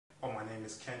name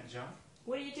is Kent Jump.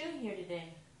 What are you doing here today?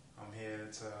 I'm here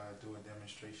to do a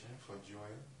demonstration for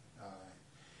GOhealth.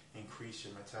 Increase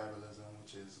your metabolism,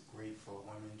 which is great for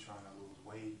women trying to lose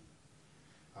weight.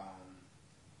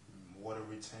 Water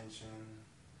retention,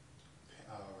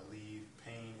 relieve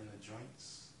pain in the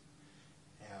joints,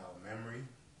 memory,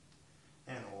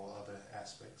 and all other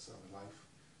aspects of life.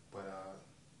 But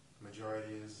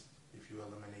majority is if you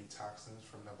eliminate toxins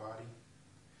from the body,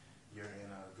 you're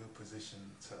in a good position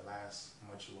to last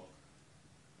much longer.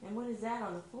 And what is that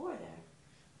on the floor there?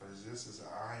 But this is an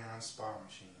ion spa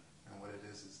machine, and what it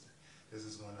is this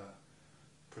is going to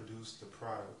produce the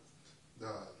product,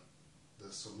 the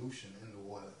solution in the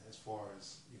water, as far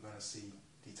as you're going to see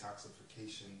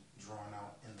detoxification drawn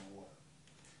out in the water.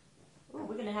 Ooh,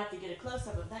 we're going to have to get a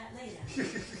close-up of that later.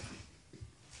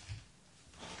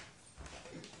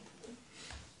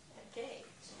 Okay.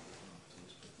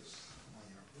 Let's put this on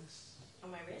your wrist. On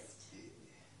my wrist? Yeah.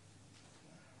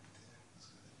 That's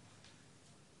good.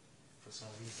 For some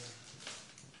reason.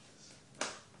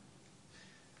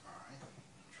 Alright.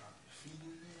 Drop your feet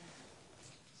in there.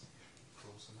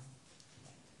 Close enough.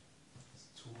 Is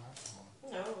it too hot?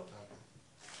 No. Okay.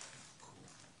 Cool.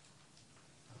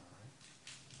 Alright.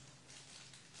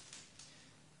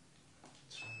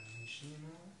 Turn the machine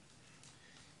on.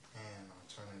 And I'll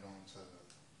turn it on to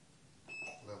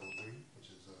level 3, which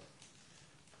is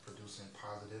producing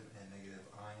positive and negative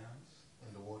ions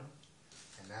in the water,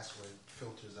 and that's what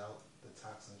filters out the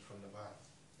toxins from the body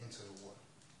into the water.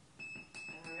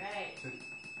 Alright.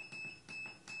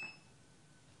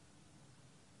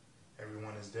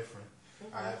 Everyone is different.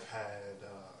 I've had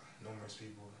numerous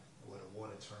people where the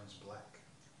water turns black.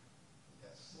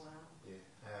 Yes. Wow. Yeah.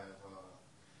 I have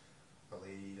a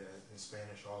lady that in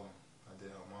Spanish Harlem. I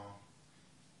did her mom,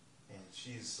 and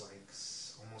she's like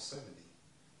almost 70,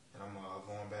 and I'm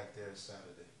going back there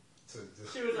Saturday.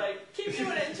 She was like, keep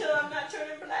doing it until I'm not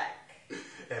turning black.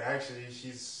 And actually,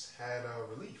 she's had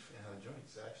relief in her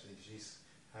joints. Actually, she's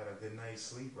had a good night's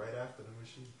sleep right after the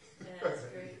machine. Yeah, that's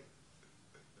great.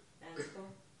 That's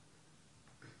cool.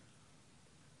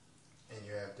 And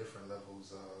you have different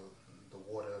levels of the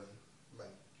water,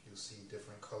 like you'll see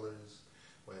different colors,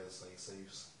 where it's like, say,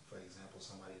 for example,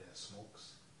 somebody that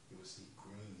smokes, you will see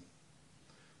green,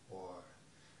 or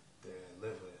their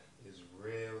liver is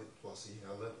really, well, see,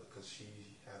 her liver, because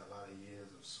she had a lot of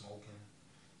years of smoking,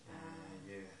 and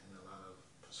yeah, and a lot of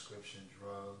prescription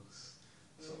drugs,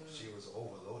 so she was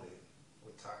overloaded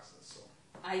with toxins. So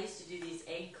I used to do these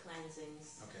egg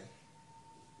cleansings. okay.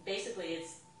 Basically,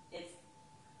 it's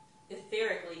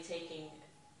etherically taking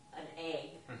an egg,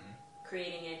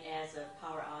 creating it as a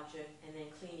power object, and then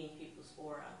cleaning people's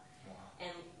aura. Wow.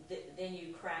 And then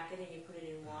you crack it and you put it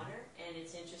in water, and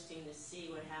it's interesting to see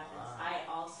what happens. Wow. I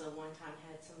also one time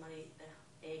had somebody, the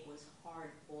egg was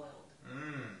hard boiled.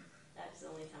 That's the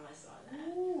only time I saw that.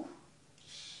 Ooh.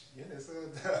 Yeah, it's a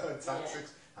toxic.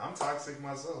 Yeah. I'm toxic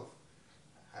myself.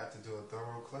 I have to do a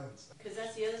thorough cleanse. Because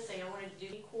that's the other thing. I wanted to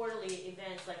do quarterly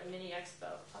events, like a mini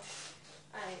expo.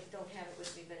 I don't have it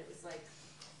with me, but it was like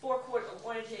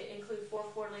wanted to include 4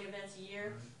 quarterly events a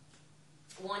year.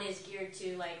 One is geared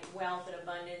to like wealth and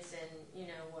abundance and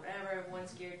whatever.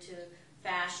 One's geared to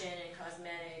fashion and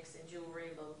cosmetics and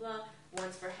jewelry, blah blah blah.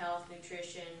 One's for health,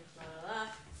 nutrition, blah blah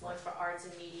blah. One's for arts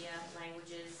and media,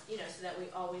 languages. So that we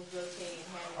always rotate and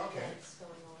have events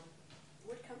going on.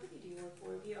 What company do you work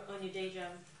for? On your day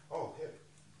job? Oh, HIP.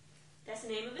 That's the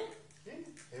name of it? Yeah,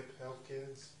 HIP Healthcare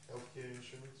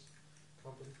Insurance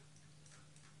Company.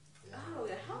 Yeah. Oh,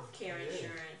 the healthcare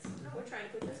insurance. No, we're trying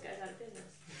to put those guys out of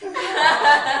business.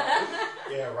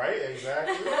 Yeah, right,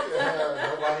 exactly.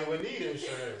 Nobody would need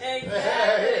insurance.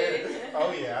 Exactly.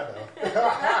 Oh, yeah,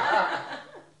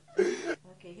 I know.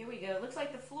 Okay, here we go. Looks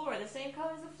like the floor, the same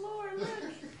color as the floor. Look.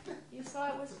 You saw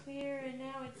it was clear, and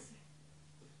now it's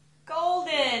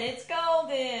golden. It's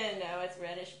golden. No, it's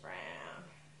reddish brown.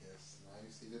 Yes, now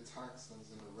you see the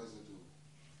toxins and the residue.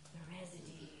 The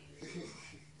residue.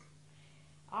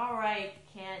 All right,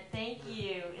 Kent, thank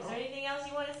you. Is there anything else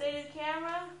you want to say to the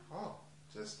camera? Oh,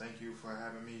 just thank you for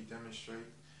having me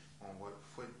demonstrate on what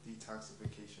foot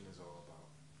detoxification is all about.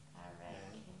 All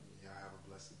right. And y'all have a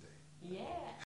blessed day. Yeah.